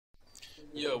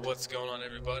Yo, what's going on,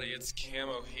 everybody? It's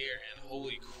Camo here, and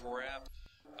holy crap,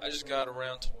 I just got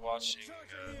around to watching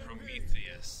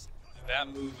Prometheus. That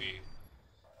movie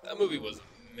was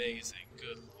amazing.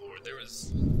 Good lord, there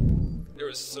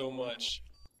was so much.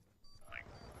 Like,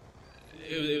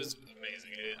 it was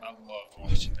amazing. I loved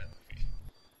watching that movie,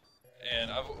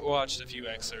 and I've watched a few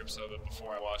excerpts of it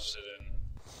before I watched it,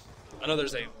 and I know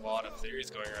there's a lot of theories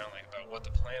going around, like about what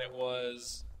the planet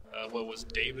was, what was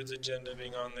David's agenda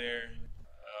being on there.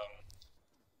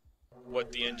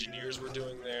 What the engineers were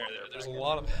doing there. There's a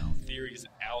lot of theories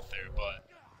out there, but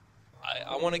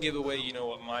I want to give away,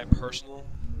 what my personal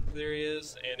theory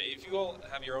is, and if you all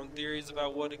have your own theories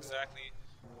about what exactly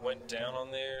went down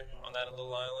on there, on that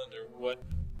little island, or what,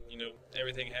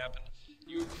 everything happened,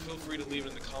 you feel free to leave it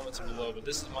in the comments below, but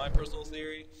this is my personal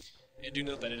theory, and do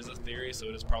note that it is a theory, so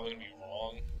it is probably going to be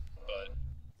wrong, but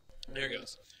there it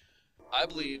goes. I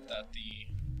believe that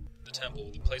the temple,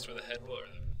 the place where the head was,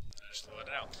 just let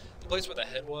it out. The place where the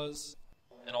head was,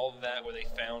 and all of that, where they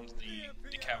found the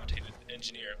decapitated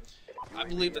engineer, I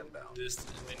believe that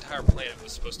the entire planet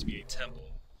was supposed to be a temple,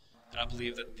 and I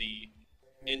believe that the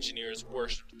engineers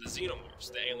worshipped the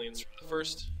xenomorphs, the aliens from the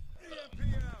first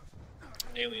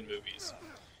Alien movies.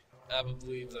 I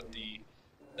believe that the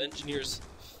engineers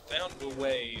found a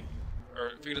way, or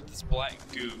figured out this black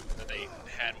goo that they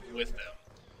had with them,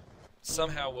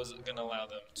 somehow was going to allow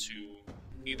them to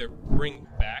either bring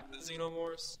back the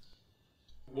xenomorphs,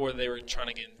 or they were trying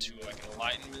to get into like an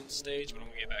enlightenment stage. But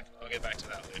I'll get back to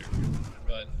that later.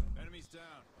 But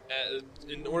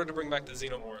in order to bring back the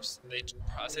xenomorphs, they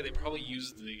probably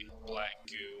used the black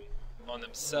goo on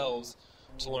themselves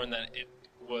to learn that it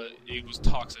was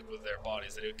toxic with their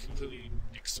bodies, that it completely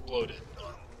exploded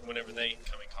whenever they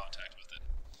come in contact with it.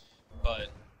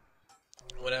 But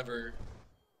whenever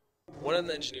one of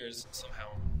the engineers somehow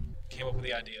came up with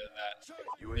the idea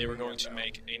that they were going to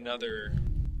make another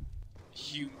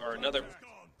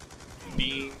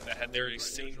being that had their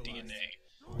same DNA,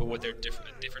 but with their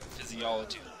different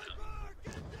physiology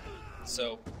than them.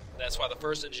 So that's why the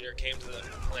first engineer came to the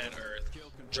planet Earth,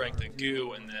 drank the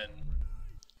goo, and then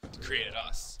created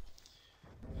us.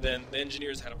 Then the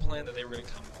engineers had a plan that they were going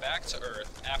to come back to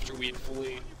Earth after we had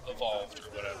fully evolved or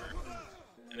whatever,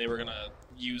 and they were going to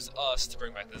use us to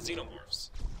bring back the xenomorphs.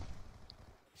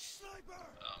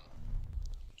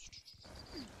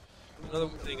 Another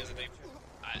thing is that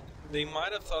they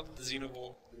might have thought that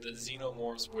the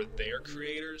xenomorphs were their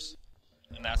creators,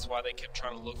 and that's why they kept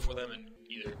trying to look for them and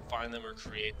either find them or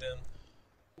create them.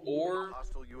 Or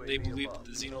they believed that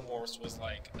the xenomorphs was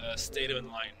like a state of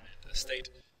enlightenment, a state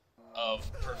of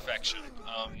perfection.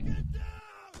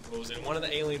 What was in one of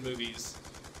the Alien movies,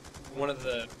 one of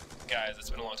the guys, it's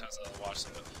been a long time since I watched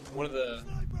them, but one of the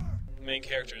main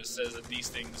characters says that these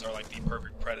things are like the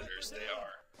perfect predators. They are.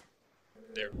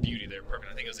 Their beauty, their perfect.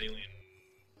 I think it was Alien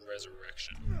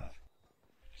Resurrection. I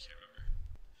can't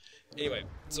remember. Anyway,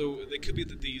 so it could be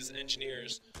that these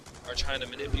engineers are trying to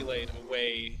manipulate a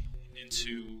way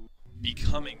into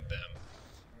becoming them,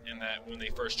 and that when they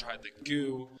first tried the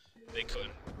goo, they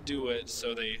couldn't do it,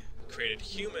 so they created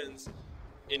humans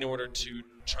in order to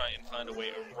try and find a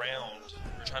way around,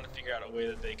 or trying to figure out a way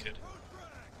that they could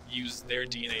use their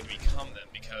DNA to become them,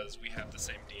 because we have the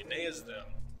same DNA as them.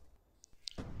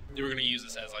 They were going to use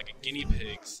this as like a guinea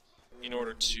pigs in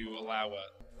order to allow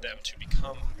them to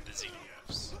become the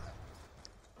xenomorphs.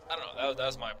 I don't know, that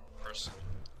was my personal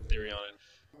theory on it.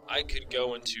 I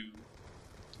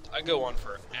go on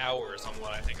for hours on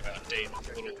what I think about Dave,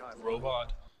 the little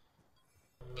robot.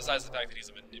 Besides the fact that he's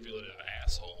a manipulative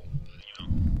asshole,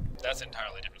 but that's an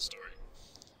entirely different story.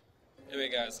 Anyway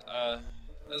guys,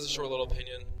 that's a short little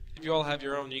opinion. If you all have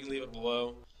your own, you can leave it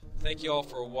below. Thank you all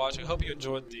for watching. I hope you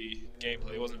enjoyed the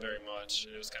gameplay. It wasn't very much.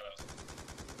 It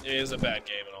was a bad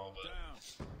game and all, but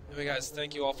anyway guys,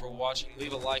 thank you all for watching.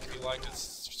 Leave a like if you liked it.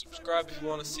 Subscribe if you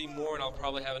want to see more, and I'll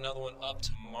probably have another one up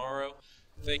tomorrow.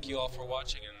 Thank you all for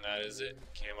watching, and that is it.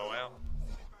 Camo out.